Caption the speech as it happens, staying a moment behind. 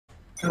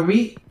Are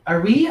we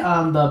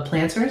the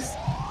planters?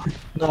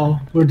 No,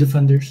 we're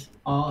defenders.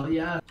 Oh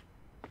yeah.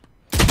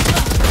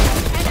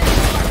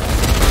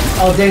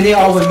 Oh, they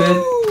all went mid.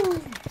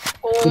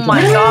 Oh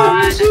my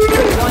god.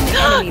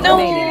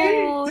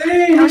 No.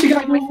 Dang, what you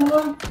got going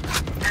on?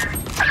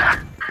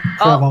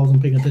 I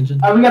wasn't paying attention.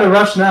 We gotta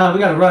rush now. We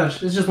gotta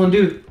rush. It's just one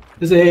dude.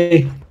 It's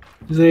A.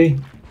 It's A.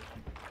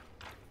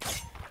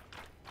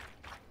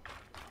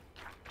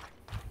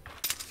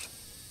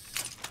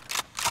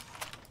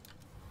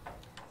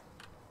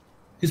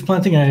 He's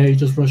planting A.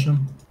 Just rush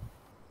him.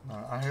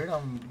 I heard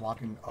him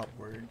walking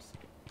upwards.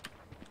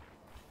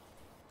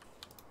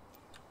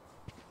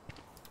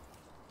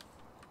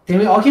 Damn,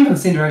 we all came in the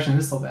same direction.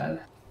 This is so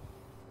bad.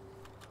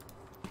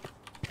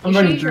 I'm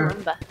running through.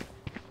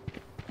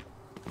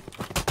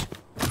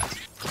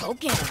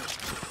 Okay.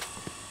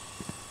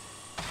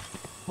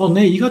 Oh,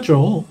 Nate, you got your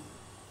ult.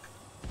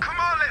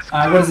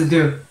 What does it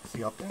do? Is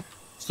he up there?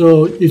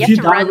 So if you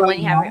die run right when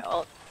you have now, your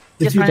ult.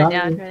 if Just you run die, it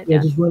down, run it yeah,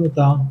 down. just run it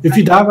down. If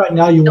you die right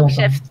now, you Don't won't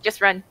die. shift,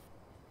 just run.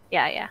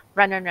 Yeah.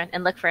 Run,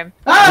 and look for him.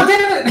 Ah,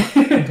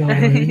 damn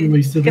it! You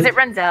wasted Because it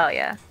runs out,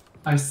 yeah.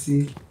 I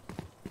see.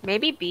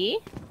 Maybe B?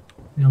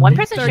 Yeah, One maybe-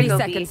 person 30 should go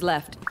seconds B.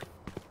 left.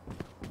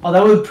 Oh,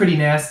 that was pretty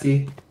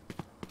nasty.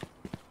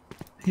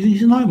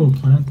 He's not even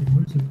planting.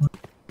 Where's he planting?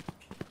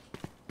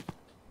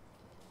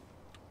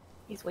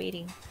 He's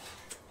waiting.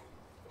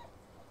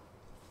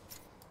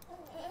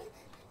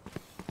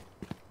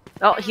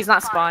 Oh, he's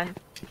not spawned.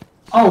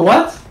 Oh,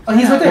 what? Oh,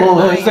 he's right there.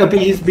 Oh, he's a B.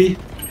 He's B.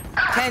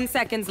 10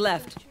 seconds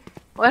left.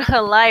 What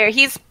a liar.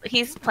 He's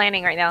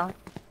planning right now.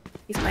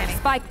 He's planning.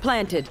 Spike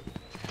planted.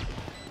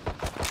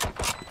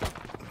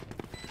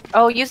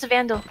 Oh, use the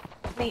Vandal.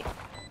 Wait.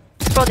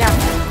 Scroll down.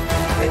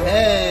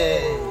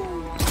 Hey!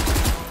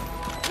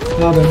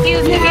 Got him.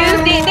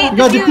 Defuse,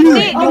 got defuse,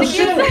 defused. Oh,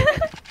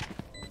 defuse.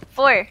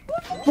 4.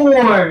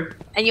 4.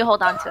 And you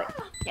hold on to it.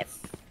 Yes.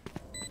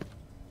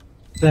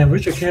 Damn,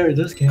 Richard carried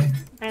this game.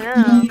 I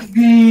know.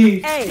 Easy.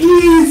 Hey.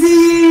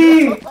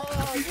 Easy.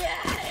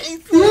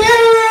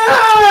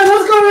 Yeah,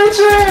 let's go,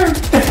 Richard.